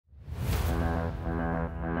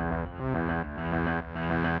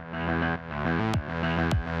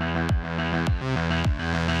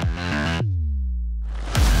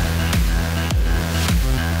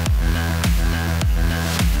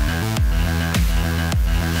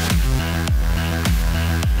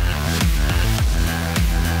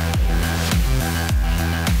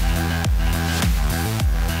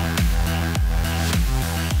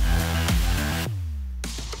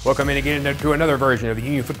Welcome in again to another version of the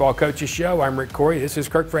Union Football Coaches Show. I'm Rick Corey. This is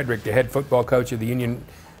Kirk Frederick, the head football coach of the Union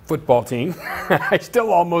football team. I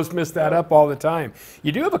still almost mess that up all the time.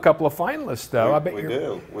 You do have a couple of finalists, though.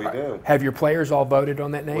 We do. Have your players all voted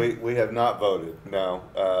on that name? We have not voted, no.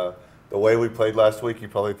 The way we played last week, you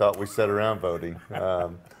probably thought we sat around voting.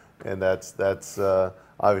 And that's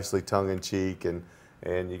obviously tongue-in-cheek, and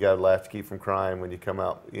you got to laugh to keep from crying when you come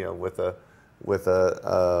out, with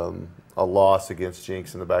a loss against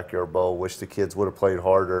Jenks in the Backyard Bowl. Wish the kids would have played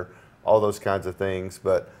harder, all those kinds of things.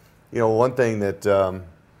 But, one thing that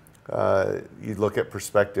you look at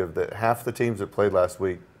perspective, that half the teams that played last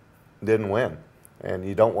week didn't win, and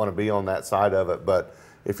you don't want to be on that side of it. But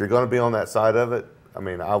if you're going to be on that side of it,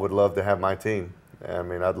 I would love to have my team.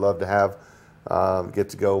 I'd love to have get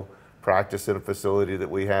to go practice in a facility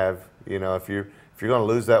that we have. If you're going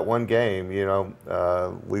to lose that one game,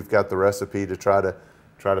 we've got the recipe to try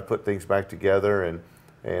to put things back together,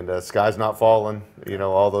 and sky's not falling,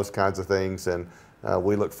 all those kinds of things. And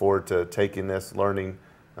we look forward to taking this, learning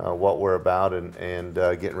what we're about, and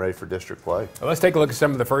getting ready for district play. Well, let's take a look at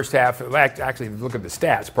some of the first half. Actually, look at the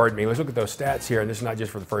stats, pardon me. Let's look at those stats here, and this is not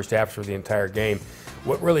just for the first half, it's for the entire game.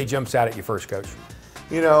 What really jumps out at you first, Coach?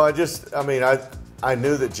 I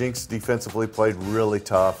knew that Jenks defensively played really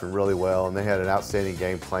tough and really well, and they had an outstanding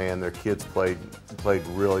game plan. Their kids played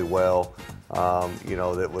really well.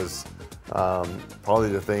 That was probably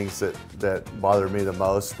the things that bothered me the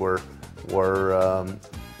most were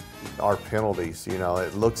our penalties.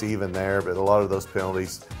 It looks even there, but a lot of those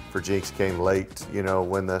penalties for Jenks came late.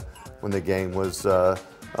 When the game was a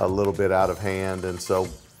little bit out of hand, and so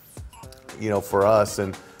for us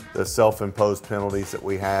and the self-imposed penalties that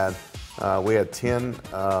we had 10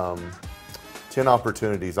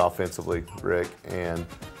 opportunities offensively, Rick, and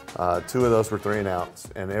 2 of those were 3 and outs,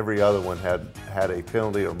 and every other one had a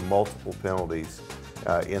penalty or multiple penalties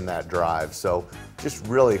in that drive. So just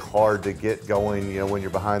really hard to get going, when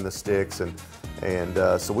you're behind the sticks, and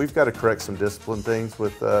so we've got to correct some discipline things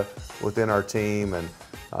within our team, and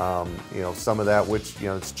some of that, which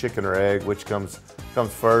it's chicken or egg, which comes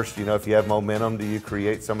first. If you have momentum, do you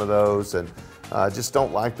create some of those? And just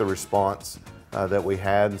don't like the response that we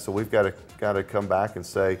had, and so we've got to come back and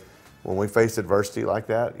say, when we face adversity like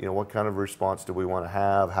that, what kind of response do we want to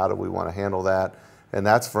have? How do we want to handle that? And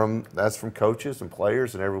that's from coaches and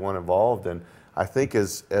players and everyone involved. And I think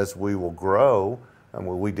as we will grow, and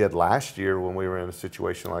what we did last year when we were in a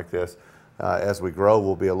situation like this, as we grow,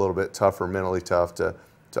 we'll be a little bit tougher, mentally tough to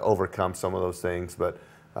overcome some of those things. But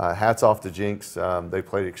hats off to Jenks. They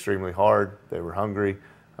played extremely hard. They were hungry.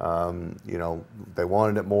 They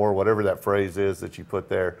wanted it more, whatever that phrase is that you put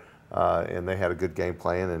there, and they had a good game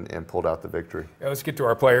plan and pulled out the victory. Yeah, let's get to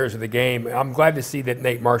our players of the game. I'm glad to see that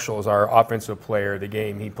Nate Marshall is our offensive player of the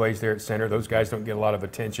game. He plays there at center. Those guys don't get a lot of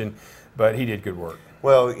attention, but he did good work.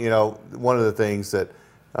 Well, one of the things that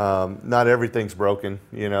not everything's broken.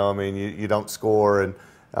 You don't score,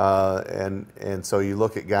 and so you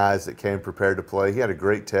look at guys that came prepared to play. He had a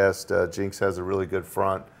great test. Jenks has a really good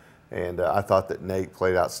front. And I thought that Nate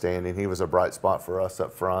played outstanding. He was a bright spot for us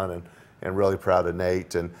up front, and really proud of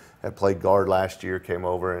Nate. And had played guard last year, came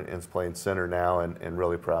over and is playing center now, and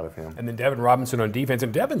really proud of him. And then Devin Robinson on defense.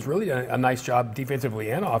 And Devin's really done a nice job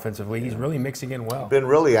defensively and offensively. He's really mixing in well. Been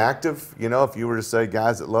really active. If you were to say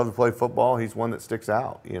guys that love to play football, he's one that sticks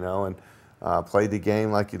out, and played the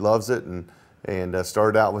game like he loves it, and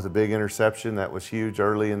started out with a big interception that was huge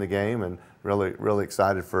early in the game, and really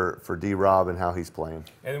excited for D-Rob and how he's playing.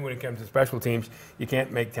 And then when it comes to special teams, you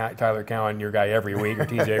can't make Tyler Cowan your guy every week or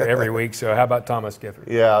TJ every week. So how about Thomas Gifford?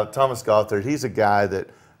 Yeah, Thomas Gothard. He's a guy that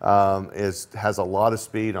has a lot of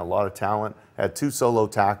speed and a lot of talent. Had 2 solo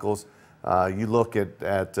tackles. You look at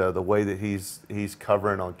the way that he's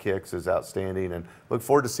covering on kicks is outstanding, and look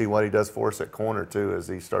forward to see what he does for us at corner too as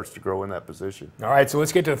he starts to grow in that position. All right, so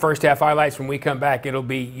let's get to the first half highlights. When we come back, it'll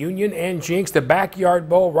be Union and Jenks, the Backyard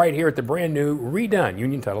Bowl right here at the brand new redone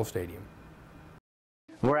Union Tuttle Stadium.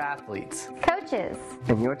 We're athletes, coaches,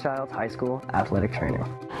 and your child's high school athletic trainer.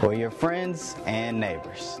 We're your friends and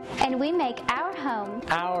neighbors. And we make our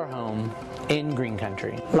home in green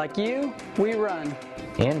country. Like you, we run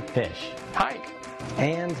and fish, hike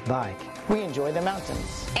and bike. We enjoy the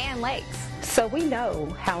mountains and lakes. So we know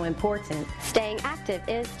how important staying active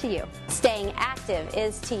is to you. Staying active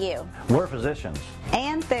is to you. We're physicians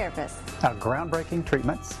and therapists. Our groundbreaking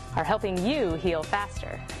treatments are helping you heal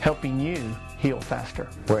faster. Helping you heal faster.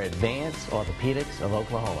 We're Advanced Orthopedics of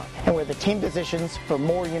Oklahoma. And we're the team physicians for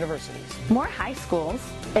more universities, more high schools,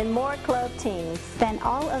 and more club teams than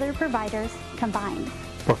all other providers combined.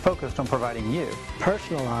 We're focused on providing you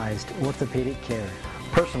personalized orthopedic care.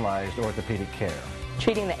 Personalized orthopedic care.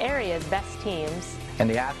 treating the area's best teams, and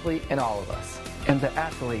the athlete in all of us. And the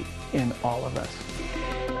athlete in all of us.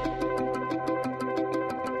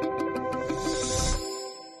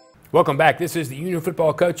 Welcome back. This is the Union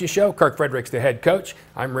Football Coaches Show. Kirk Frederick's the head coach.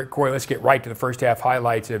 I'm Rick Corey. Let's get right to the first half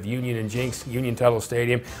highlights of Union and Jenks, Union Tuttle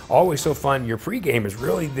Stadium. Always so fun. Your pregame is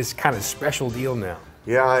really this kind of special deal now.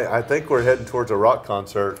 Yeah, I think we're heading towards a rock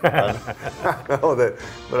concert. I know that,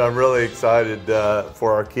 but I'm really excited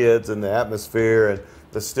for our kids and the atmosphere and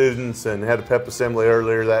the students, and had a pep assembly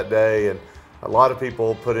earlier that day, and a lot of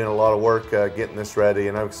people put in a lot of work getting this ready,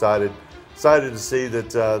 and I'm excited to see that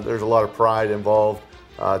there's a lot of pride involved.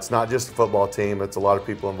 It's not just a football team, it's a lot of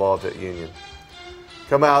people involved at Union.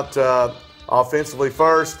 Come out offensively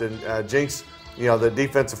first, and Jenks, the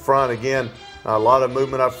defensive front, again, a lot of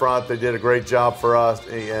movement up front. They did a great job for us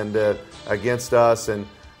and against us, and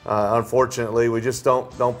unfortunately we just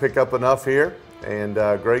don't pick up enough here, and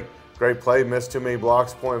great play, missed too many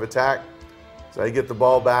blocks, point of attack. So they get the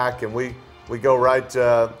ball back, and we go right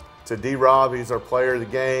to D-Rob. He's our player of the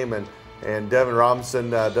game, and Devin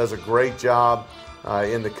Robinson does a great job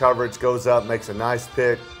in the coverage, goes up, makes a nice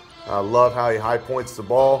pick. Love how he high points the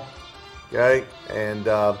ball, okay? And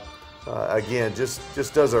again,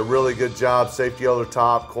 just does a really good job. Safety over the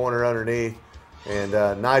top, corner underneath, and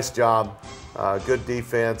nice job. Good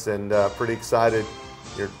defense, and pretty excited.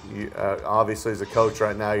 Obviously, as a coach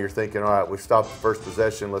right now, you're thinking, all right, we've stopped the first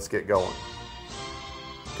possession, let's get going.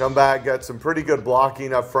 Come back, got some pretty good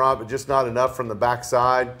blocking up front, but just not enough from the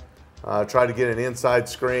backside. Try to get an inside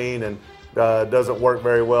screen, and doesn't work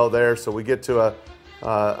very well there. So we get to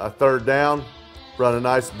a third down, run a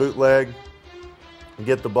nice bootleg, and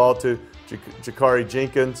get the ball to Jakari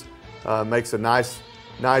Jenkins. Makes a nice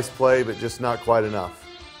play, but just not quite enough.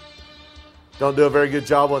 Don't do a very good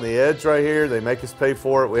job on the edge right here. They make us pay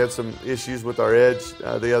for it. We had some issues with our edge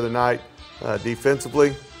the other night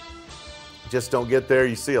defensively. Just don't get there.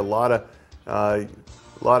 You see a lot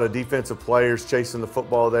of defensive players chasing the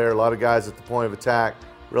football there. A lot of guys at the point of attack.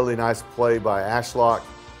 Really nice play by Ashlock.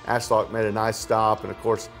 Ashlock made a nice stop, and of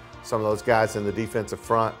course some of those guys in the defensive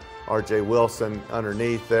front. R.J. Wilson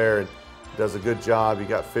underneath there and does a good job. You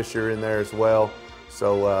got Fisher in there as well.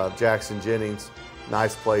 So Jackson Jennings,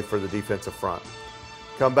 nice play for the defensive front.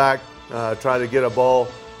 Come back, try to get a ball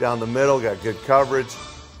down the middle, got good coverage,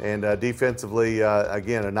 and defensively,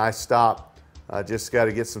 again, a nice stop. Just got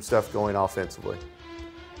to get some stuff going offensively.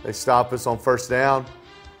 They stop us on first down.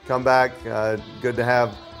 Come back, good to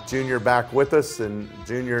have Junior back with us, and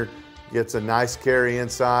Junior gets a nice carry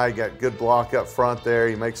inside, got good block up front there.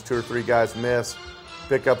 He makes 2 or 3 guys miss,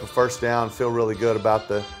 pick up a first down, feel really good about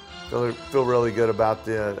the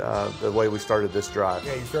way we started this drive.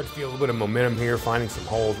 Yeah, you start to feel a little bit of momentum here, finding some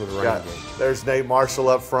holes with the running game. There's Nate Marshall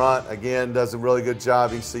up front. Again, does a really good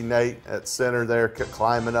job. You see Nate at center there,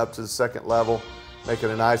 climbing up to the second level, making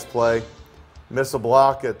a nice play. Miss a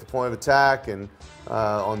block at the point of attack and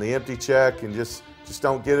on the empty check, and just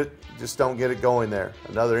don't get it. Just don't get it going there.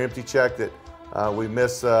 Another empty check that we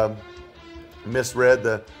misread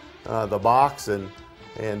the box and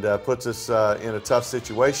puts us in a tough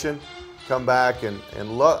situation. Come back and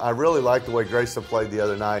I really like the way Grayson played the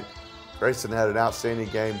other night. Grayson had an outstanding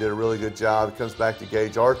game, did a really good job. He comes back to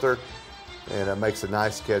Gage Arthur and makes a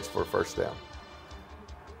nice catch for a first down.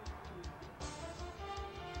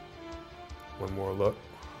 One more look.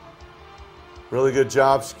 Really good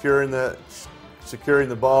job securing the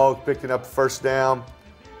ball, picking up the first down,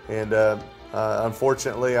 and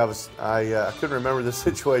unfortunately, I couldn't remember the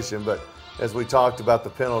situation, but as we talked about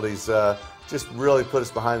the penalties, just really put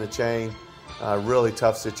us behind the chain. Really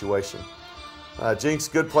tough situation. Jenks,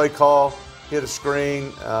 good play call, hit a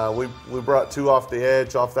screen. We brought 2 off the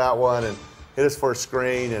edge off that one and hit us for a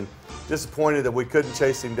screen, and disappointed that we couldn't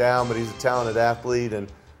chase him down, but he's a talented athlete, and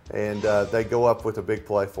they go up with a big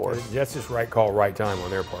play for us. That's just right call, right time on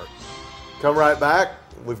their part. Come right back.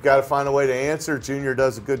 We've got to find a way to answer. Junior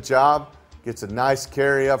does a good job, gets a nice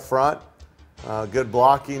carry up front. Good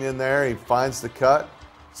blocking in there. He finds the cut.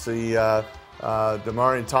 See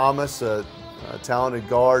Demarion Thomas, a talented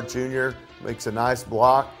guard, junior, makes a nice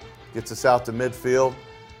block, gets us out to midfield.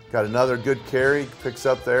 Got another good carry, picks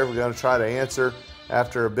up there. We're going to try to answer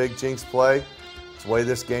after a big Jenks play. It's the way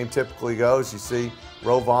this game typically goes. You see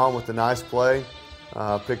Rovan with a nice play,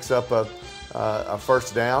 picks up a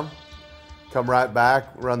first down. Come right back,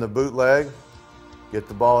 run the bootleg, get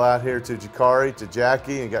the ball out here to Jakari, to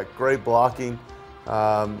Jackie, and got great blocking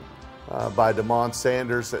by Damon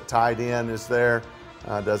Sanders at tight end is there.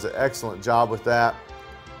 Does an excellent job with that.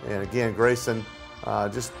 And again, Grayson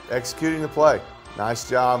just executing the play. Nice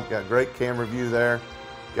job, got great camera view there.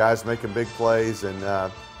 guys making big plays,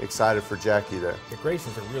 and excited for Jackie there. Yeah,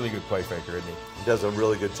 Grayson's a really good play faker, isn't he? He does a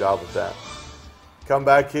really good job with that. Come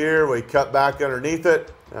back here, we cut back underneath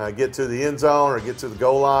it, get to the end zone or get to the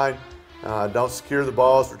goal line. Don't secure the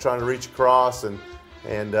balls. We're trying to reach across, and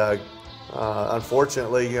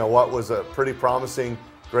unfortunately, you know, what was a pretty promising,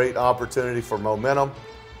 great opportunity for momentum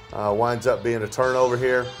winds up being a turnover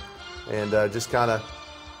here, and just kind of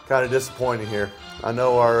disappointing here. I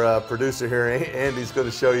know our producer here, Andy's going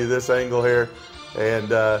to show you this angle here,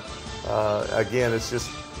 and again, it's just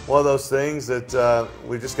one of those things that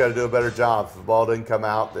we just got to do a better job. If the ball didn't come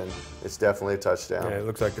out, then it's definitely a touchdown. Yeah, it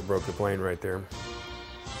looks like they broke the plane right there.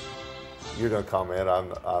 You're going to comment. I'm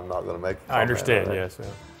not going to make a comment. I understand, on that. yes.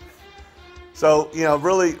 So, you know,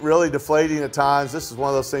 really deflating at times. This is one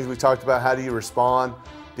of those things we talked about. How do you respond?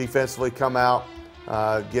 Defensively, come out,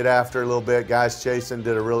 get after a little bit. Guys chasing,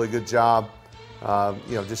 did a really good job.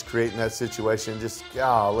 You know, just creating that situation. Just,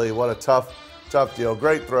 golly, what a tough deal.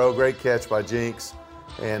 Great throw, great catch by Jenks.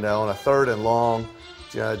 And on a 3rd and long,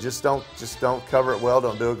 just don't cover it well.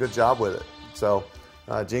 Don't do a good job with it. So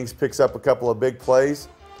Jenks picks up a couple of big plays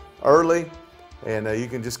early, and you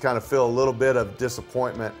can just kind of feel a little bit of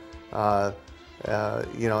disappointment.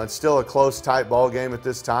 You know, it's still a close, tight ball game at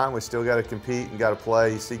this time. We still got to compete and got to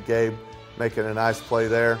play. You see Gabe making a nice play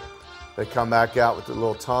there. They come back out with a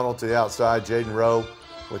little tunnel to the outside. Jaden Rowe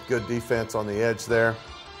with good defense on the edge there.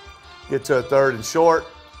 Get to a 3rd and short,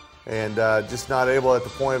 and just not able at the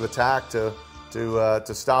point of attack to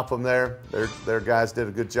stop them there. Their guys did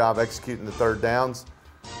a good job executing the 3rd downs.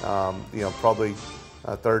 You know, probably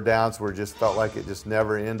 3rd downs were just felt like it just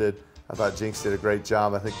never ended. I thought Jenks did a great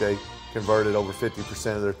job. I think they converted over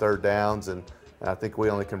 50% of their 3rd downs, and I think we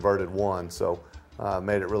only converted 1, so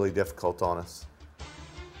made it really difficult on us.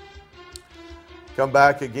 Come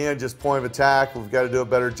back again, just point of attack. We've got to do a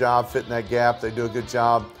better job fitting that gap. They do a good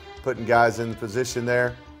job putting guys in position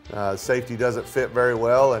there. Safety doesn't fit very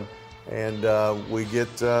well, and we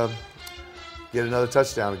get another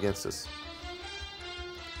touchdown against us.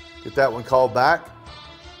 Get that one called back.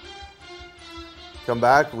 Come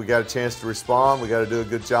back, we got a chance to respond. We got to do a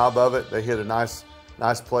good job of it. They hit a nice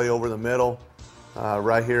play over the middle,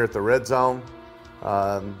 right here at the red zone.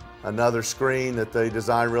 Another screen that they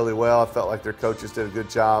designed really well. I felt like their coaches did a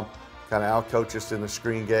good job, kind of out-coached us in the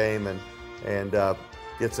screen game, and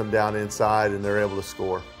gets them down inside, and they're able to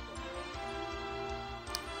score.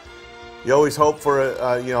 You always hope for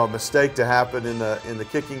a mistake to happen in the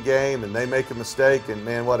kicking game, and they make a mistake, and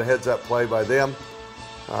man, what a heads-up play by them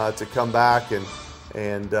to come back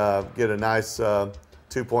and get a nice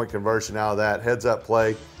 2-point conversion out of that. Heads-up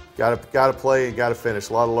play, got to play and got to finish.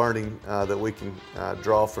 A lot of learning that we can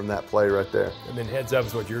draw from that play right there. And then heads-up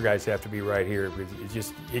is what your guys have to be right here,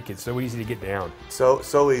 because it gets so easy to get down.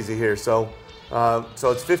 So easy here. So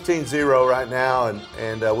it's 15-0 right now,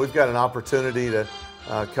 and we've got an opportunity to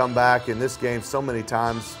come back in this game. So many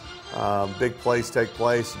times big plays take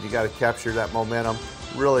place, and you got to capture that momentum.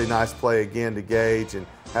 Really nice play again to Gage, and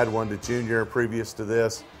had one to Junior previous to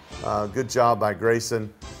this. Good job by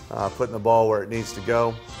Grayson putting the ball where it needs to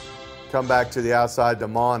go. Come back to the outside.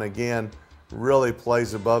 Damon again really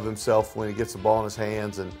plays above himself when he gets the ball in his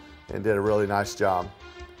hands, and did a really nice job.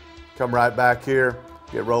 Come right back here.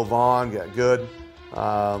 Get Rovan, got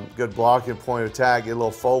good blocking, point of attack, get a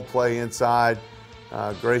little fold play inside.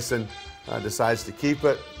 Grayson decides to keep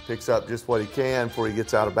it, picks up just what he can before he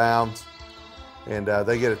gets out of bounds. And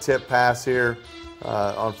they get a tip pass here,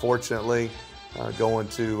 unfortunately, going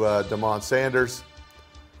to Damon Sanders.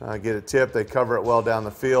 Get a tip, they cover it well down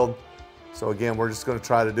the field. So again, we're just going to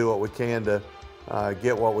try to do what we can to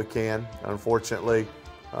get what we can. Unfortunately,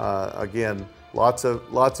 again, lots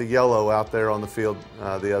of yellow out there on the field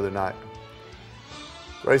the other night.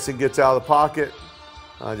 Grayson gets out of the pocket,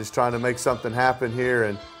 just trying to make something happen here,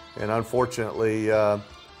 and unfortunately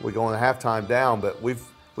we go in halftime down. But we've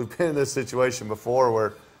been in this situation before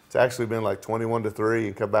where it's actually been like 21-3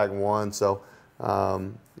 and come back and won. So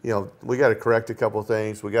you know, we got to correct a couple of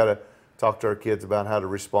things. We got to talk to our kids about how to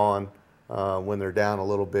respond when they're down a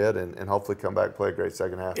little bit, and hopefully come back and play a great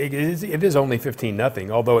second half. It is only 15-0,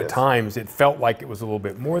 although at times it felt like it was a little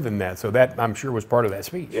bit more than that. So that, I'm sure, was part of that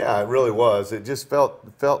speech. Yeah, it really was. It just felt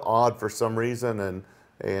odd for some reason,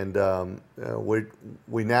 and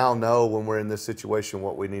we now know when we're in this situation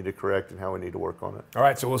what we need to correct and how we need to work on it. All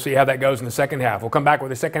right, so we'll see how that goes in the second half. We'll come back with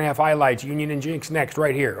the second half highlights, Union and Jenks, next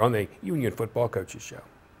right here on the Union Football Coaches Show.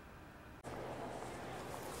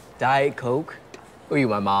 Diet Coke? Who are you,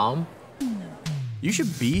 my mom? You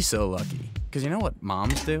should be so lucky, because you know what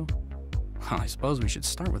moms do? Well, I suppose we should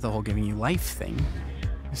start with the whole giving you life thing.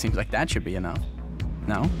 It seems like that should be enough.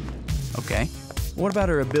 No? Okay. What about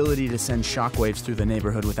her ability to send shockwaves through the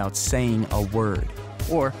neighborhood without saying a word?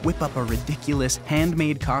 Or whip up a ridiculous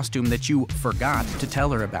handmade costume that you forgot to tell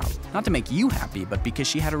her about? Not to make you happy, but because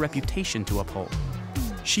she had a reputation to uphold.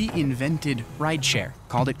 She invented rideshare,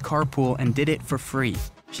 called it carpool, and did it for free.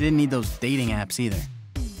 She didn't need those dating apps either.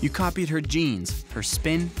 You copied her jeans, her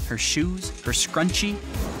spin, her shoes, her scrunchie,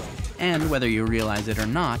 and whether you realize it or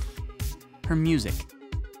not, her music.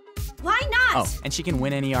 Why not? Oh, and she can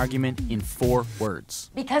win any argument in 4 words.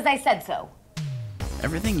 Because I said so.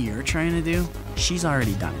 Everything you're trying to do, she's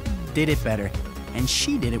already done it, did it better, and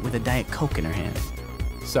she did it with a Diet Coke in her hand.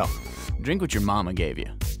 So, drink what your mama gave you.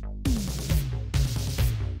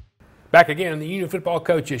 Back again on the Union Football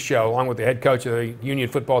Coaches Show, along with the head coach of the Union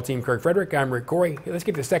football team, Kirk Frederick. I'm Rick Corey. Let's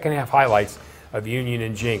get the second half highlights of Union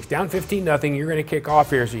and Jenks. Down 15-0. You're going to kick off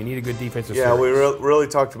here, so you need a good defensive series. Yeah, we really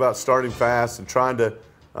talked about starting fast and trying to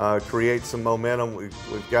create some momentum.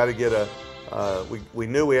 We've got to get we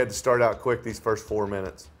knew we had to start out quick these first 4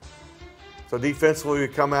 minutes. So defensively, we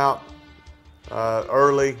come out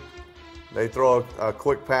early. They throw a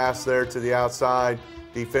quick pass there to the outside.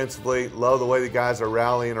 Defensively, love the way the guys are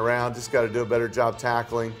rallying around. Just got to do a better job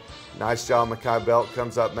tackling. Nice job. Mekhi Belt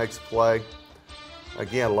comes up, makes a play.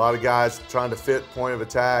 Again, a lot of guys trying to fit point of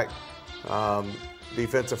attack.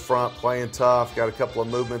 Defensive front playing tough. Got a couple of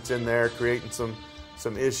movements in there, creating some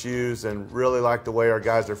issues, and really like the way our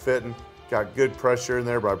guys are fitting. Got good pressure in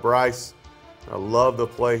there by Bryce. I love the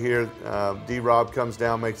play here. D-Rob comes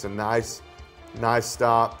down, makes a nice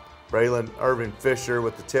stop. Braylon Irvin Fisher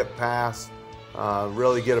with the tip pass.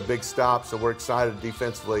 Really get a big stop, so we're excited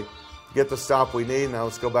defensively. Get the stop we need. Now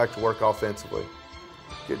let's go back to work offensively.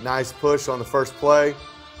 Get nice push on the first play.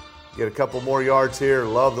 Get a couple more yards here.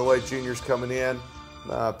 Love the way Junior's coming in,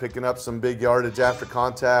 picking up some big yardage after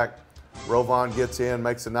contact. Rovon gets in,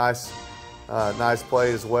 makes a nice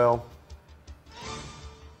play as well.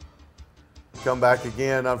 Come back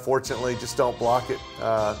again. Unfortunately, just don't block it.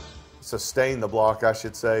 Sustain the block, I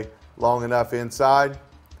should say, long enough inside.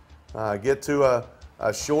 Get to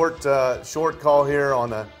a short call here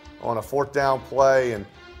on a fourth down play, and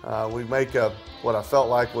we make what I felt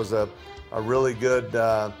like was a really good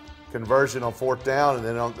conversion on fourth down, and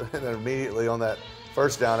then immediately on that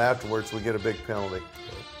first down afterwards, we get a big penalty.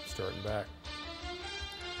 Starting back.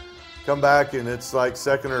 Come back, and it's like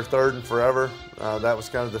second or third and forever. That was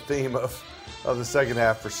kind of the theme of the second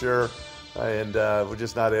half for sure, and we're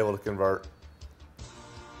just not able to convert.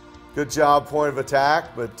 Good job, point of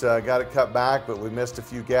attack, but got it cut back, but we missed a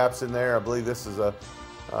few gaps in there. I believe this is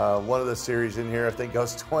one of the series in here, I think,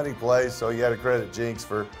 goes 20 plays, so you got to credit Jenks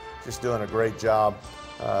for just doing a great job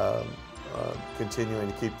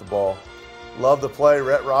continuing to keep the ball. Love the play.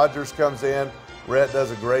 Rhett Rogers comes in. Rhett does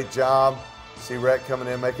a great job. See Rhett coming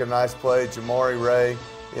in, making a nice play. Jamari Ray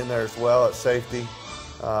in there as well at safety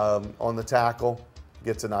on the tackle.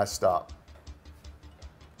 Gets a nice stop.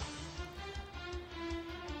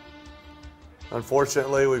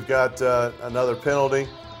 Unfortunately, we've got another penalty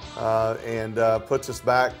and puts us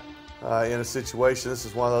back in a situation. This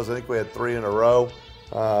is one of those, I think we had 3 in a row.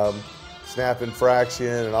 Snap infraction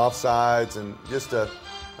and offsides, and just a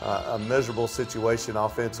miserable situation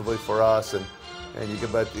offensively for us. And you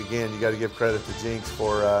can, but again, you got to give credit to Jenks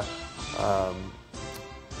for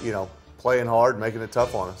playing hard, making it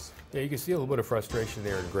tough on us. Yeah, you can see a little bit of frustration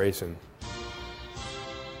there in Grayson.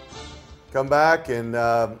 Come back, and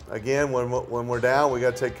again, when we're down, we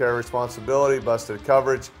got to take care of responsibility. Busted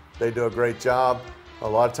coverage, they do a great job. A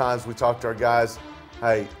lot of times we talk to our guys,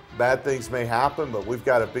 hey, bad things may happen, but we've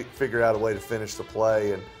got to figure out a way to finish the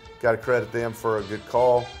play, and got to credit them for a good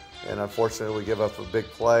call. And unfortunately, we give up a big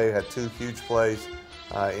play. Had 2 huge plays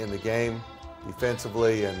in the game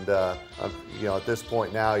defensively, and at this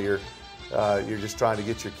point now, you're just trying to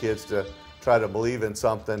get your kids to try to believe in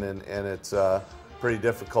something, and it's pretty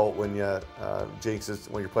difficult when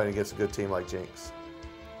when you're playing against a good team like Jenks.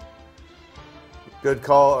 Good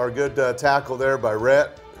call, or good tackle there by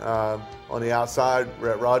Rhett on the outside.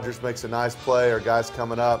 Rhett Rogers makes a nice play. Our guys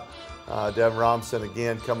coming up. Devin Robinson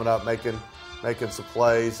again coming up, making some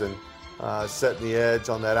plays and setting the edge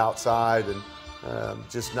on that outside, and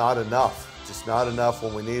just not enough. Just not enough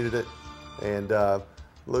when we needed it, and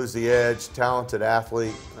lose the edge. Talented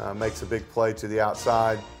athlete makes a big play to the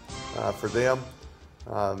outside for them.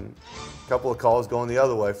 A couple of calls going the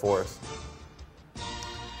other way for us.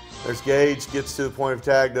 There's Gage, gets to the point of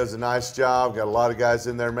tag, does a nice job. Got a lot of guys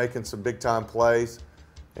in there making some big-time plays,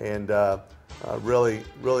 and really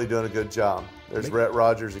doing a good job. There's Rhett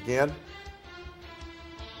Rogers again.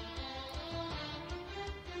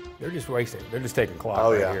 They're just wasting. They're just taking clock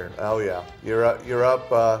Oh right yeah. here. Oh yeah. You're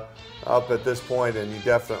up at this point, and you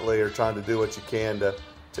definitely are trying to do what you can to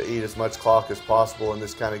eat as much clock as possible in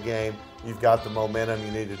this kind of game. You've got the momentum.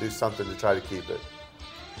 You need to do something to try to keep it.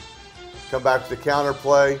 Come back to the counter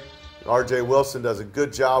play. R.J. Wilson does a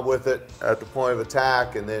good job with it at the point of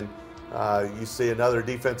attack, and then you see another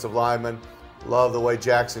defensive lineman. Love the way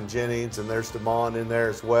Jackson Jennings, and there's DeMond in there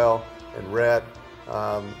as well, and Rhett.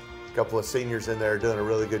 A couple of seniors in there doing a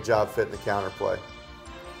really good job fitting the counter play.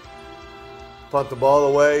 Punt the ball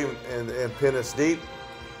away and pin us deep.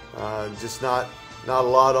 Just not a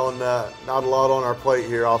lot on our plate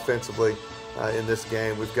here offensively in this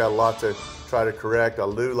game. We've got a lot to try to correct. I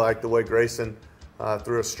do like the way Grayson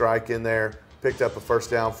threw a strike in there, picked up a first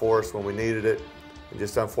down for us when we needed it, and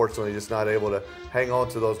just unfortunately just not able to hang on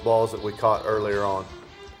to those balls that we caught earlier on.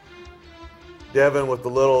 Devin with the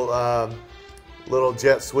little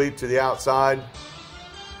jet sweep to the outside,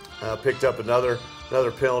 picked up another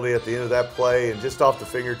penalty at the end of that play, and just off the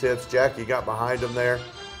fingertips, Jackie got behind him there,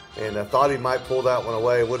 and I thought he might pull that one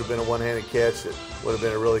away. It would have been a one-handed catch. It would have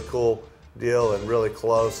been a really cool deal and really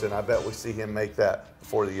close, and I bet we see him make that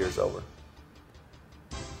before the year's over.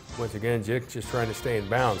 Once again, Jenks just trying to stay in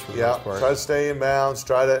bounds for the most part. Try to stay in bounds.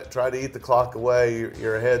 Try to eat the clock away.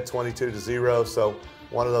 You're ahead 22-0, so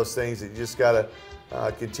one of those things that you just got to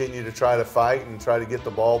continue to try to fight and try to get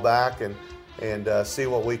the ball back and see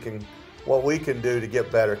what we can do to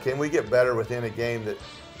get better. Can we get better within a game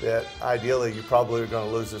that ideally you probably are going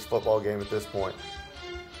to lose this football game at this point?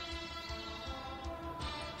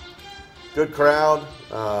 Good crowd.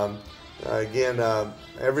 Again,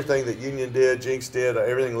 everything that Union did, Jenks did,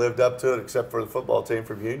 everything lived up to it except for the football team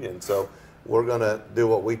from Union. So we're going to do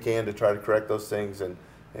what we can to try to correct those things and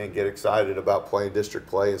get excited about playing district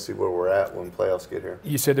play and see where we're at when playoffs get here.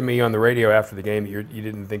 You said to me on the radio after the game that you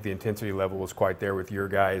didn't think the intensity level was quite there with your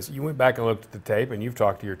guys. You went back and looked at the tape, and you've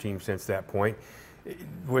talked to your team since that point.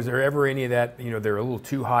 Was there ever any of that, they're a little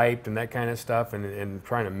too hyped and that kind of stuff, and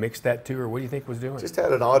trying to mix that too, or what do you think was doing? Just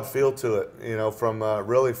had an odd feel to it, from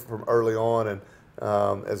really from early on, and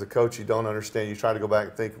as a coach, you don't understand. You try to go back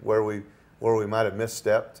and think where we might have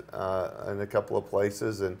misstepped in a couple of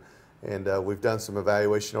places, and we've done some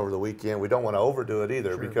evaluation over the weekend. We don't want to overdo it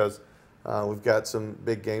either, sure, because we've got some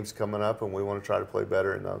big games coming up, and we want to try to play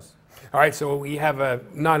better in those. All right, so we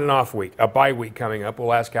have not an off week, a bye week coming up.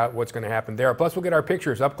 We'll ask out what's going to happen there. Plus, we'll get our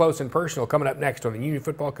pictures up close and personal coming up next on the Union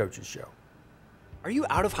Football Coaches Show. Are you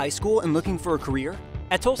out of high school and looking for a career?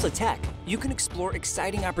 At Tulsa Tech, you can explore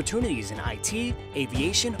exciting opportunities in IT,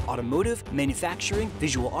 aviation, automotive, manufacturing,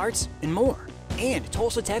 visual arts, and more. And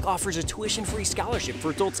Tulsa Tech offers a tuition-free scholarship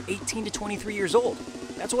for adults 18 to 23 years old.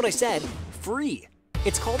 That's what I said, free.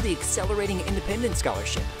 It's called the Accelerating Independence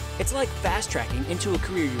Scholarship. It's like fast-tracking into a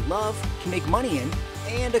career you love, can make money in,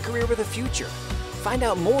 and a career with a future. Find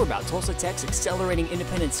out more about Tulsa Tech's Accelerating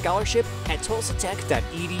Independence Scholarship at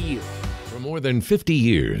tulsatech.edu. For more than 50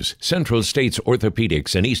 years, Central States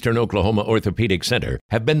Orthopedics and Eastern Oklahoma Orthopedic Center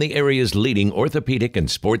have been the area's leading orthopedic and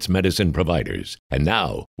sports medicine providers. And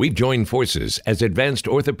now, we've joined forces as Advanced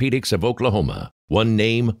Orthopedics of Oklahoma. One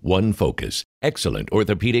name, one focus. Excellent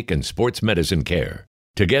orthopedic and sports medicine care.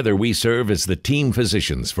 Together, we serve as the team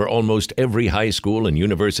physicians for almost every high school and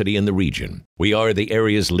university in the region. We are the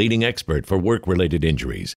area's leading expert for work-related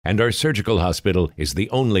injuries, and our surgical hospital is the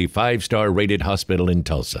only 5-star rated hospital in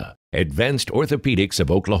Tulsa. Advanced Orthopedics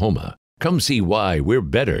of Oklahoma. Come see why we're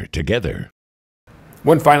better together.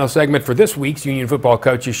 One final segment for this week's Union Football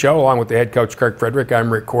Coaches Show, along with the head coach, Kirk Frederick.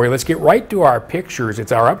 I'm Rick Corey. Let's get right to our pictures.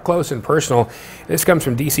 It's our up close and personal. This comes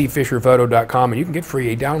from dcfisherphoto.com, and you can get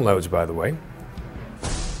free downloads, by the way.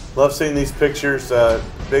 Love seeing these pictures.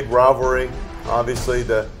 Big rivalry. Obviously,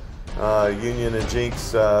 the Union and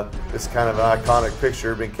Jenks, it's kind of an iconic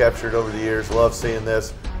picture, been captured over the years. Love seeing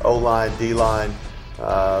this. O-line, D-line.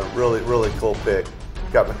 Really, really cool pick.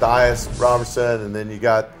 Got Matthias Robertson, and then you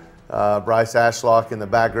got Bryce Ashlock in the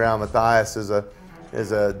background. Matthias is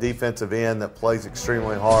a defensive end that plays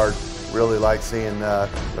extremely hard. Really like seeing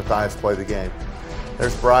Matthias play the game.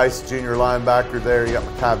 There's Bryce, junior linebacker there. You got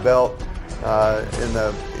Makai Belt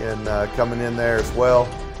coming in there as well,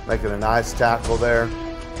 making a nice tackle there.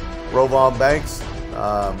 Rovon Banks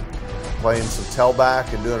playing some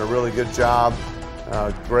tailback and doing a really good job.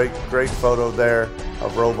 Great photo there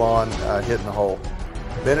of Rovon hitting the hole.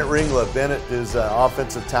 Bennett Ringla. Bennett is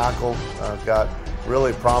offensive tackle. Got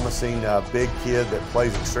really promising big kid that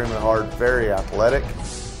plays extremely hard, very athletic,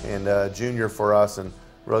 and junior for us, and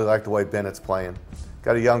really like the way Bennett's playing.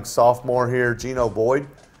 Got a young sophomore here, Gino Boyd.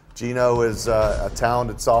 Gino is a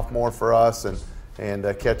talented sophomore for us,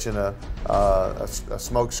 and catching a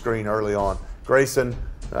smoke screen early on. Grayson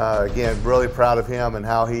Again, really proud of him and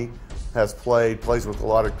how he has plays with a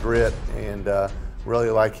lot of grit, and really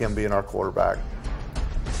like him being our quarterback.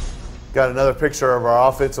 Got another picture of our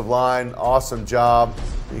offensive line. Awesome job.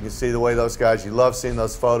 You can see the way those guys, you love seeing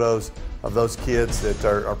those photos of those kids that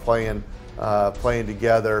are playing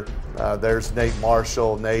together. There's Nate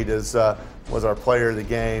Marshall. Nate was our player of the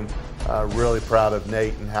game. Really proud of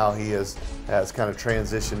Nate and how he has kind of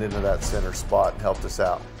transitioned into that center spot and helped us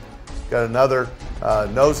out. Got another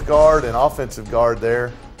nose guard and offensive guard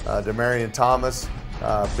there, Demarion Thomas,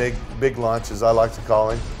 big lunch as I like to call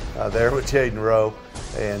him, there with Jaden Rowe,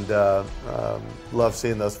 and love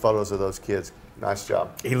seeing those photos of those kids. Nice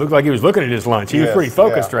job. He looked like he was looking at his lunch. He was pretty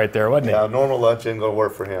focused right there, wasn't he? Yeah, normal lunch ain't going to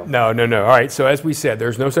work for him. No. All right, so as we said,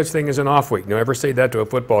 there's no such thing as an off week. Don't ever say that to a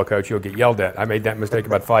football coach. You'll get yelled at. I made that mistake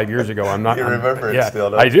about 5 years ago. I'm not. You remember it still,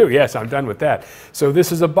 don't you? I do, yes. I'm done with that. So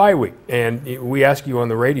this is a bye week, and we ask you on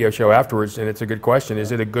the radio show afterwards, and it's a good question.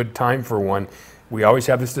 Is it a good time for one? We always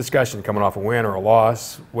have this discussion coming off a win or a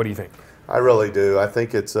loss. What do you think? I really do. I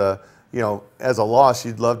think it's as a loss,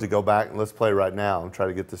 you'd love to go back and let's play right now and try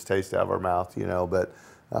to get this taste out of our mouth, but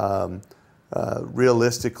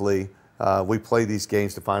realistically, we play these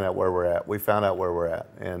games to find out where we're at. We found out where we're at,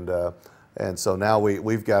 and so now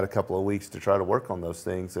we've got a couple of weeks to try to work on those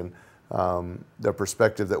things. And the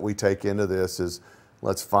perspective that we take into this is,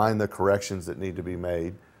 let's find the corrections that need to be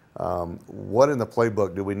made. What in the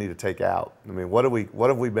playbook do we need to take out? I mean, what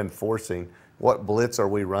have we been forcing? What blitz are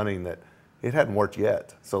we running that it hadn't worked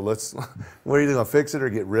yet? So we're either going to fix it or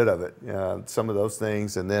get rid of it. Some of those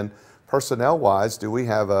things, and then personnel-wise, do we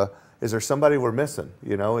have is there somebody we're missing?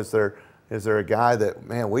 Is there a guy that,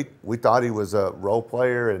 man, we thought he was a role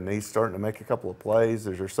player and he's starting to make a couple of plays?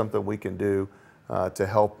 Is there something we can do to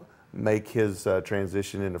help make his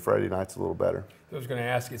transition into Friday nights a little better? I was going to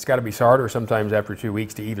ask, it's got to be harder sometimes after 2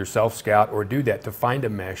 weeks to either self-scout or do that, to find a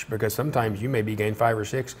mesh, because sometimes you may be gained 5 or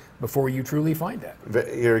 6 before you truly find that.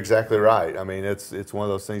 You're exactly right. I mean, it's one of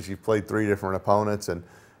those things. You've played 3 different opponents, and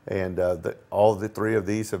all the 3 of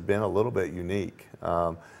these have been a little bit unique.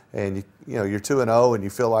 And you're 2-0, and you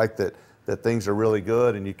feel like that things are really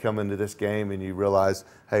good, and you come into this game and you realize,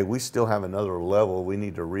 hey, we still have another level we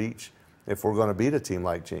need to reach if we're going to beat a team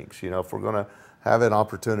like Jenks. If we're going to have an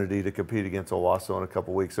opportunity to compete against Owasso in a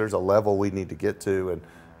couple of weeks, there's a level we need to get to,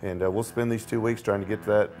 and we'll spend these 2 weeks trying to get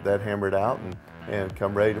that hammered out and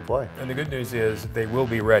come ready to play. And the good news is they will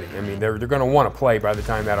be ready. I mean, they're going to want to play by the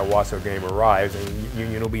time that Owasso game arrives, and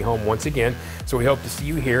Union will be home once again. So we hope to see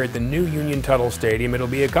you here at the new Union Tuttle Stadium. It'll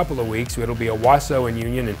be a couple of weeks, so it'll be Owasso and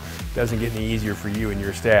Union, and it doesn't get any easier for you and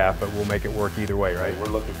your staff, but we'll make it work either way, right? We're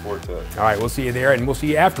looking forward to it. All right, we'll see you there, and we'll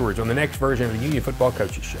see you afterwards on the next version of the Union Football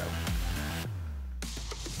Coaches Show.